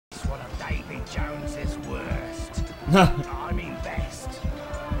Jones's worst. I mean best.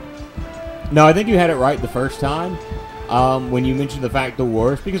 No, I think you had it right the first time when you mentioned the fact the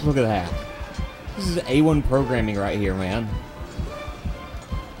worst, because look at that. This is A1 programming right here, man.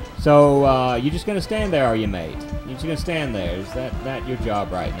 So, you just gonna stand there, are you, mate? You're just gonna stand there. Is that your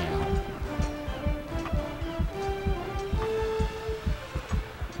job right now?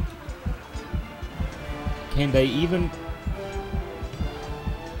 Can they even...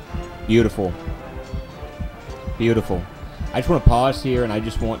 Beautiful. Beautiful. I just want to pause here, and I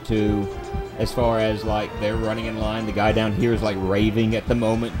just want to, as far as, like, they're running in line, the guy down here is, like, raving at the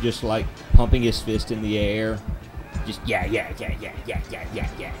moment, just, like, pumping his fist in the air. Just, yeah.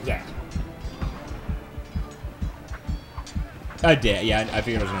 I did, yeah, I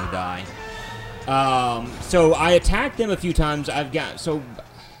figured I was going to die. So I attacked them a few times. I've got, so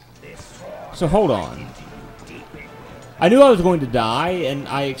hold on. I knew I was going to die, and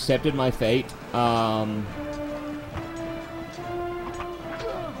I accepted my fate.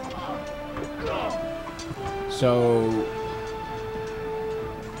 So...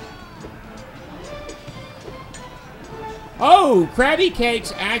 Oh, Krabby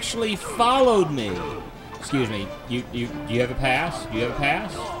Cakes actually followed me. Excuse me. Do you have a pass? Do you have a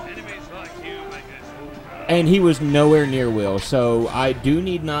pass? And he was nowhere near Will, so I do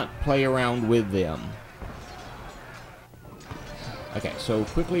need not play around with them. Okay, so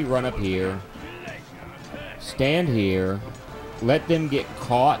quickly run up here. Stand here. Let them get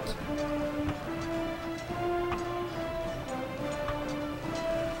caught.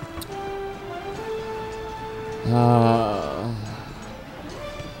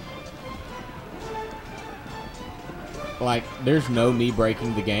 Like, there's no me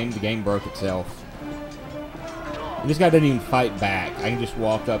breaking the game. The game broke itself. And this guy doesn't even fight back. I can just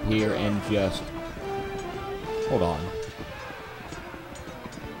walk up here and just... Hold on.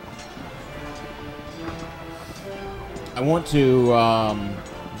 I want to,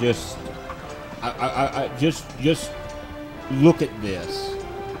 just... just look at this.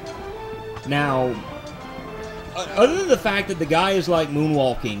 Now... Other than the fact that the guy is, like,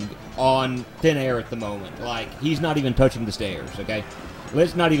 moonwalking on thin air at the moment, like, he's not even touching the stairs, okay?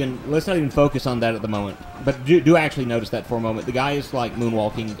 Let's not even focus on that at the moment. But do actually notice that for a moment. The guy is, like,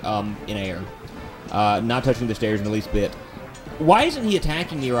 moonwalking, in air. Not touching the stairs in the least bit. Why isn't he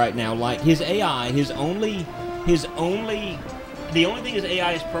attacking me right now? Like, his AI, the only thing his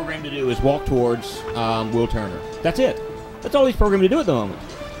AI is programmed to do is walk towards, Will Turner. That's it. That's all he's programmed to do at the moment,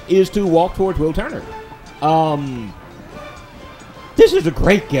 is to walk towards Will Turner. This is a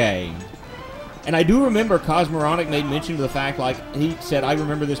great game. And I do remember Cosmoronic made mention of the fact, like, he said, I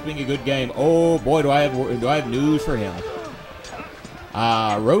remember this being a good game. Oh, boy, do I have news for him.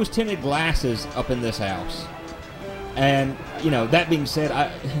 Rose-tinted glasses up in this house. And, you know, that being said,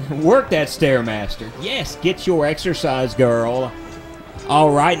 work that Stairmaster. Yes, get your exercise, girl.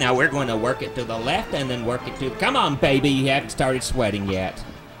 All right, now we're going to work it to the left and then work it to... Come on, baby, you haven't started sweating yet.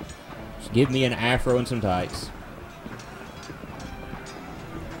 Just give me an afro and some tights.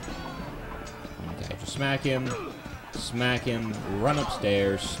 Okay, just smack him, run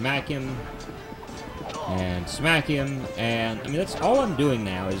upstairs, smack him, and smack him, and, I mean, that's all I'm doing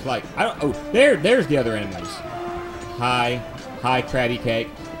now is, like, there's the other enemies. Hi, Krabby Cake.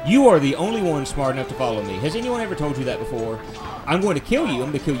 You are the only one smart enough to follow me. Has anyone ever told you that before? I'm going to kill you.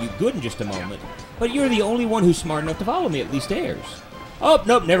 I'm going to kill you good in just a moment. But you're the only one who's smart enough to follow me up these stairs. Oh,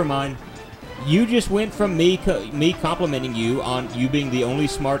 nope, never mind. You just went from me complimenting you on you being the only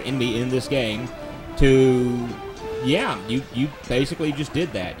smart enemy in this game to, yeah, you basically just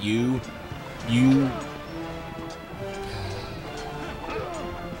did that. You...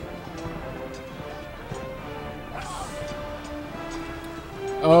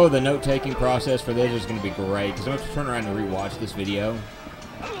 Oh, the note-taking process for this is going to be great, because I'm going to turn around and rewatch this video.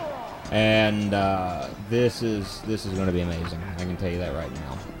 And, this is going to be amazing. I can tell you that right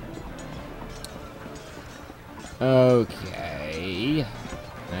now. Okay.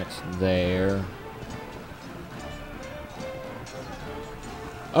 That's there.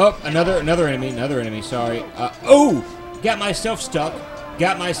 Oh, another enemy, sorry. Oh! Got myself stuck.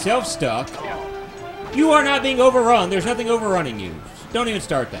 You are not being overrun. There's nothing overrunning you. Don't even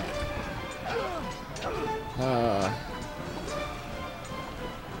start that.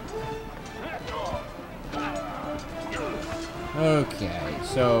 Okay,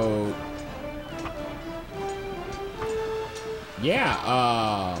 so...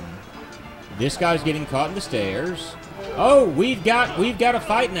 Yeah, this guy's getting caught in the stairs. Oh, we've got a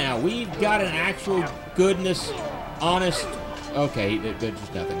fight now. We've got an actual goodness, honest... Okay, there's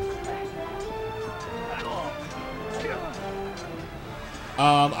just nothing.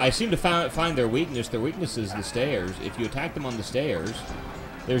 I seem to find their weakness. Their weakness is the stairs. If you attack them on the stairs,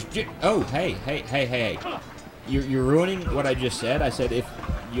 there's... Oh, hey. You're ruining what I just said. I said if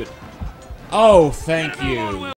you... Oh, thank you.